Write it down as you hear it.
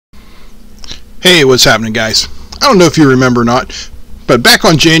Hey, what's happening, guys? I don't know if you remember or not, but back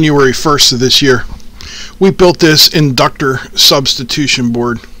on January 1st of this year, we built this inductor substitution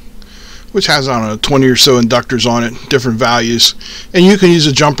board, which has, I don't know, 20 or so inductors on it, different values, and you can use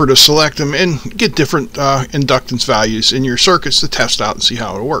a jumper to select them and get different inductance values in your circuits to test out and see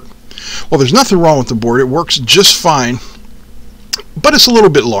how it'll work. Well, there's nothing wrong with the board. It works just fine, but it's a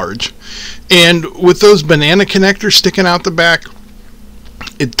little bit large, and with those banana connectors sticking out the back,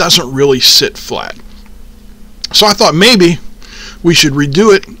 it doesn't really sit flat. So I thought maybe we should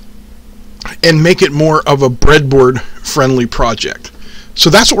redo it and make it more of a breadboard friendly project.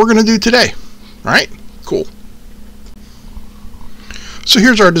 So that's what we're going to do today. All right, cool. So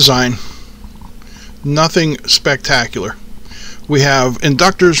here's our design. Nothing spectacular. We have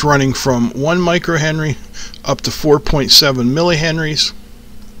inductors running from 1 microhenry up to 4.7 millihenries.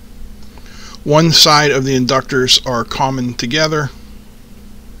 One side of the inductors are common together,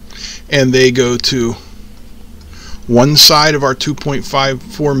 and they go to one side of our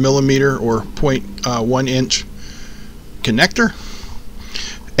 2.54 millimeter or 0.1 inch connector,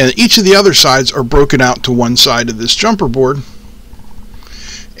 and each of the other sides are broken out to one side of this jumper board,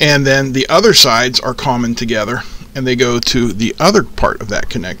 and then the other sides are common together and they go to the other part of that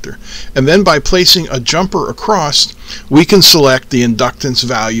connector. And then by placing a jumper across, we can select the inductance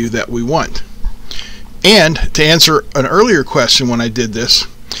value that we want. And to answer an earlier question when I did this,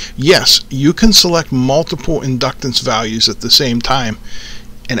 yes, you can select multiple inductance values at the same time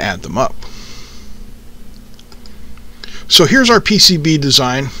and add them up. So here's our PCB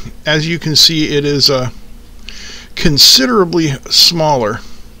design. As you can see, it is considerably smaller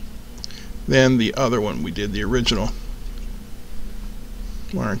than the other one we did, the original.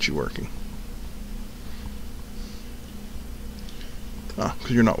 Why aren't you working? Oh,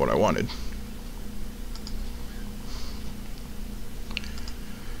 because you're not what I wanted.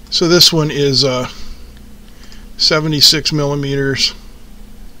 So this one is 76 millimeters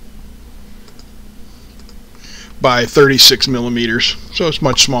by 36 millimeters, so it's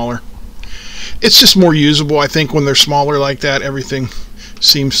much smaller. It's just more usable. I think when they're smaller like that, everything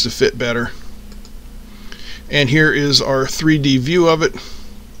seems to fit better. And here is our 3D view of it.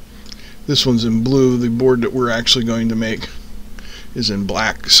 This one's in blue. The board that we're actually going to make is in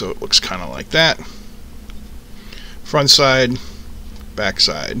black, so it looks kind of like that. Front side, back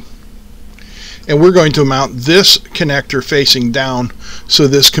side. And we're going to mount this connector facing down so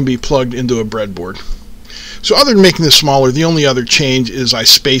this can be plugged into a breadboard. So other than making this smaller, the only other change is I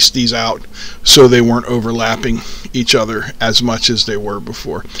spaced these out so they weren't overlapping each other as much as they were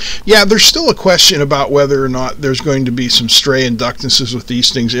before. Yeah, there's still a question about whether or not there's going to be some stray inductances with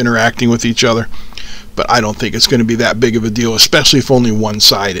these things interacting with each other, but I don't think it's going to be that big of a deal, especially if only one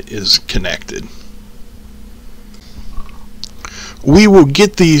side is connected. We will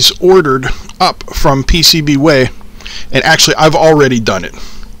get these ordered up from PCB Way, and actually I've already done it.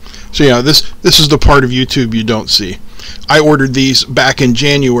 So yeah, this is the part of YouTube you don't see. I ordered these back in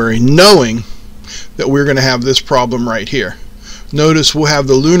January knowing that we're going to have this problem right here. Notice we'll have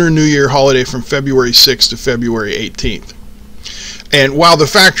the Lunar New Year holiday from February 6th to February 18th. And while the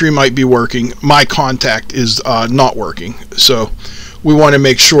factory might be working, my contact is not working. So we want to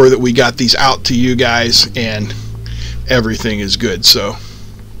make sure that we got these out to you guys and everything is good. So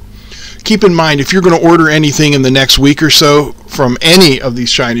keep in mind, if you're going to order anything in the next week or so from any of these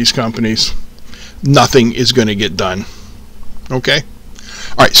Chinese companies, nothing is going to get done. Okay?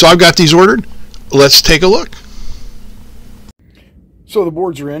 Alright, so I've got these ordered. Let's take a look. So the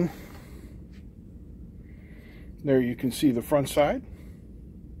boards are in. There you can see the front side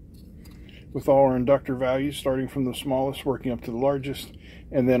with all our inductor values starting from the smallest working up to the largest,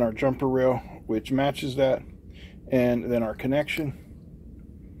 and then our jumper rail which matches that, and then our connection.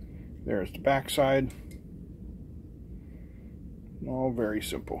 There's the back side. All very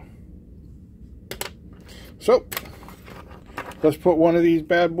simple. So let's put one of these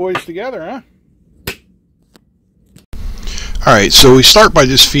bad boys together, huh? Alright, so we start by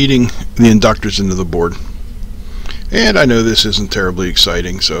just feeding the inductors into the board. And I know this isn't terribly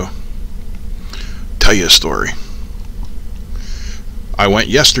exciting, so tell you a story. I went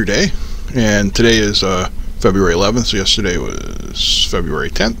yesterday, and today is February 11th, so yesterday was February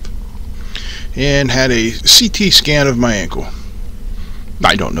 10th, and had a CT scan of my ankle.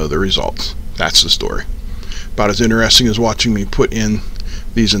 I don't know the results. That's the story. About as interesting as watching me put in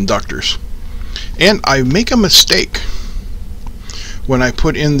these inductors. And I make a mistake when I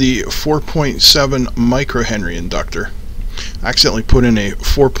put in the 4.7 microhenry inductor. I accidentally put in a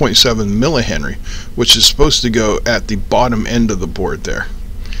 4.7 millihenry, which is supposed to go at the bottom end of the board there.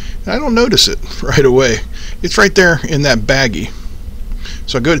 And I don't notice it right away. It's right there in that baggie.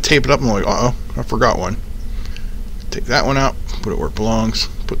 So I go to tape it up and I'm like, uh-oh, I forgot one. Take that one out, put it where it belongs,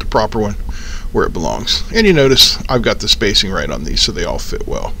 put the proper one where it belongs. And you notice I've got the spacing right on these so they all fit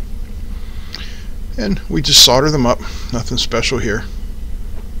well. And we just solder them up, nothing special here.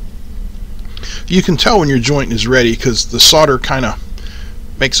 You can tell when your joint is ready because the solder kind of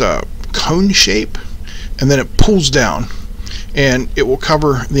makes a cone shape and then it pulls down and it will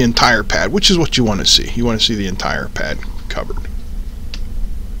cover the entire pad, which is what you want to see. You want to see the entire pad covered.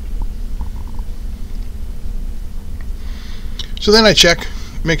 So then I check,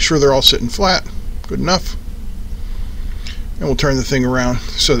 make sure they're all sitting flat, good enough. And we'll turn the thing around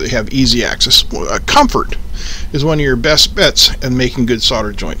so that you have easy access. Comfort is one of your best bets in making good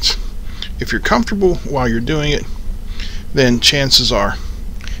solder joints. If you're comfortable while you're doing it, then chances are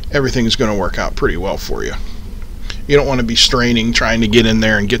everything is going to work out pretty well for you. You don't want to be straining trying to get in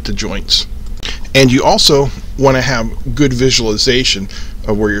there and get the joints. And you also want to have good visualization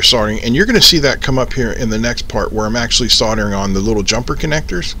of where you're soldering, and you're going to see that come up here in the next part where I'm actually soldering on the little jumper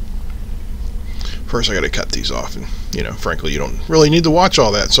connectors. First I got to cut these off, and frankly you don't really need to watch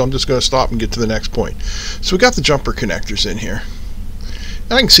all that, so I'm just going to stop and get to the next point. So we got the jumper connectors in here,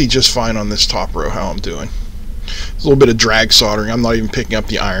 and I can see just fine on this top row how I'm doing. There's a little bit of drag soldering. I'm not even picking up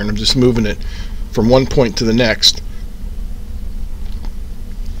the iron, I'm just moving it from one point to the next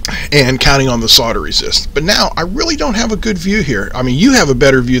and counting on the solder resist. But now I really don't have a good view here. I mean, you have a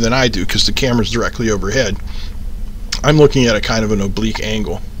better view than I do because the camera's directly overhead. I'm looking at a kind of an oblique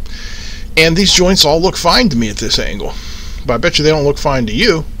angle, and these joints all look fine to me at this angle, but I bet you they don't look fine to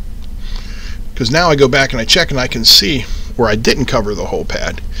you, because now I go back and I check and I can see where I didn't cover the whole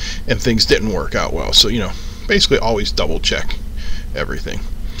pad and things didn't work out well. So basically always double check everything.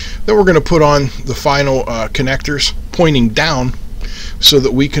 Then we're going to put on the final connectors pointing down so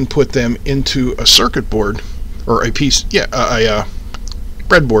that we can put them into a circuit board or a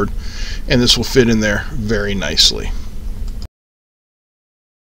breadboard, and this will fit in there very nicely.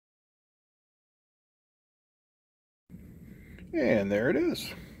 And there it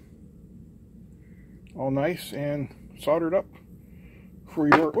is, all nice and soldered up for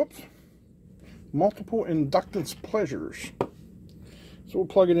your multiple inductance pleasures. So we'll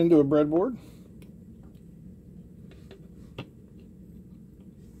plug it into a breadboard.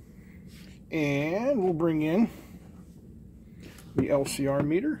 And we'll bring in the LCR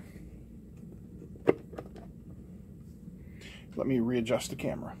meter. Let me readjust the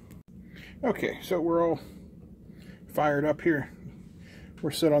camera. Okay, so we're all fired up here.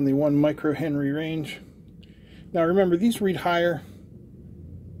 We're set on the 1 microhenry range. Now remember, these read higher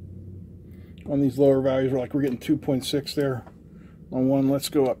on these lower values. We're getting 2.6 there on one. Let's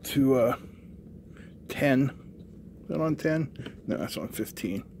go up to 10. Is that on 10? No, that's on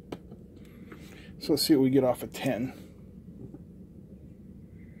 15. So let's see what we get off of 10.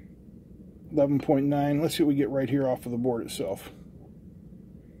 11.9. Let's see what we get right here off of the board itself.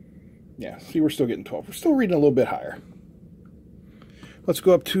 Yeah, see, we're still getting 12. We're still reading a little bit higher. Let's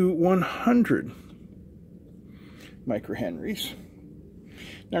go up to 100 microhenries.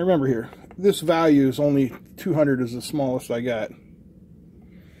 Now remember here, this value is only 200 is the smallest I got.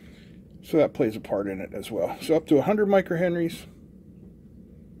 So that plays a part in it as well. So up to 100 microhenries.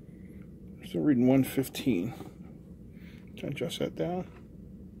 Still reading 115. Can I adjust that down?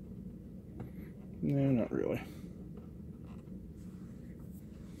 No, not really.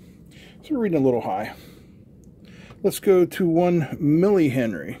 So we're reading a little high. Let's go to 1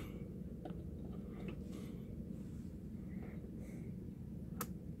 millihenry.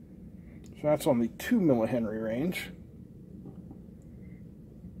 So that's on the 2 millihenry range.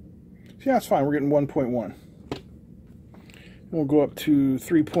 So yeah, that's fine. We're getting 1.1. We'll go up to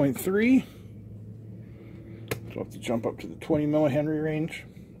 3.3. So I'll have to jump up to the 20 millihenry range.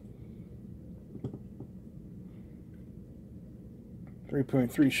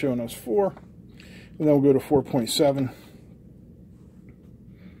 3.3 showing us 4. And then we'll go to 4.7.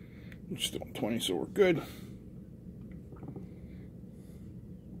 It's still 20, so we're good.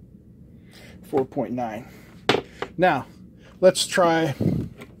 4.9. Now, let's try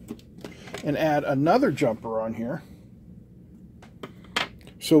and add another jumper on here.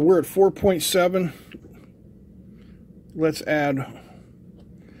 So we're at 4.7. Let's add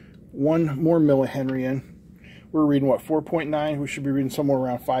 1 more millihenry in. We're reading what, 4.9? We should be reading somewhere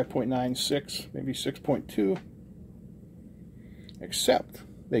around 5.96, maybe 6.2. Except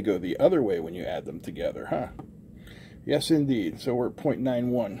they go the other way when you add them together, huh? Yes, indeed. So we're at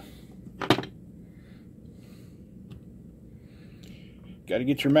 0.91. Got to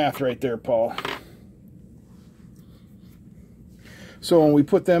get your math right there, Paul. So when we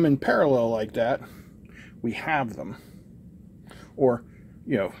put them in parallel like that, we have them. Or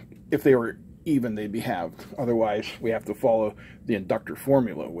you know, if they were even, they'd be halved. Otherwise, we have to follow the inductor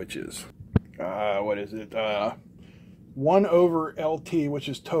formula, which is, what is it? 1 over LT, which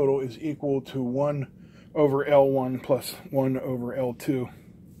is total, is equal to 1 over L1 plus 1 over L2.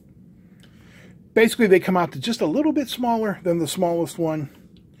 Basically, they come out to just a little bit smaller than the smallest one.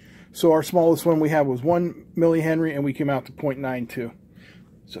 So our smallest one we had was 1 millihenry, and we came out to 0.92.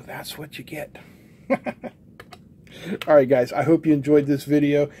 So that's what you get. All right, guys, I hope you enjoyed this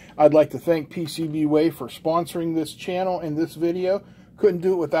video. I'd like to thank PCBWay for sponsoring this channel and this video. Couldn't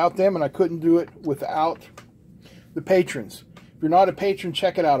do it without them, and I couldn't do it without the patrons. If you're not a patron,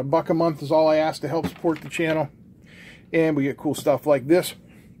 check it out. $1 a month is all I ask to help support the channel. And we get cool stuff like this,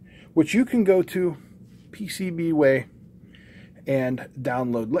 which you can go to PCBWay and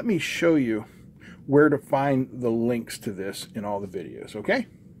download. Let me show you where to find the links to this in all the videos, okay?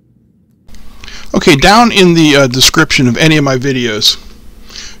 Okay, down in the description of any of my videos,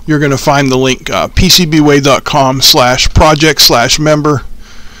 you're going to find the link pcbway.com/project/member/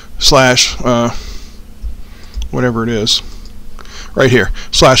 whatever it is, right here,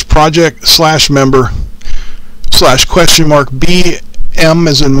 /project/member/ /? M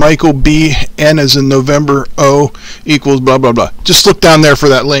as in Michael, B, N as in November, O equals blah, blah, blah. Just look down there for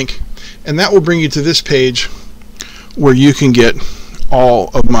that link, and that will bring you to this page where you can get all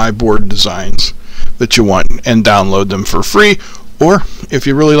of my board designs that you want and download them for free. Or if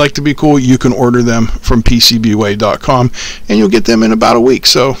you really like to be cool, you can order them from PCBWay.com, and you'll get them in about a week.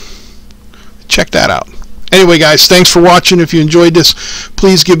 So check that out. Anyway, guys, thanks for watching. If you enjoyed this,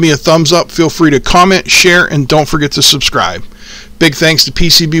 please give me a thumbs up. Feel free to comment, share, and don't forget to subscribe. Big thanks to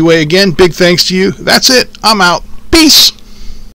PCBWay again. Big thanks to you. That's it. I'm out. Peace.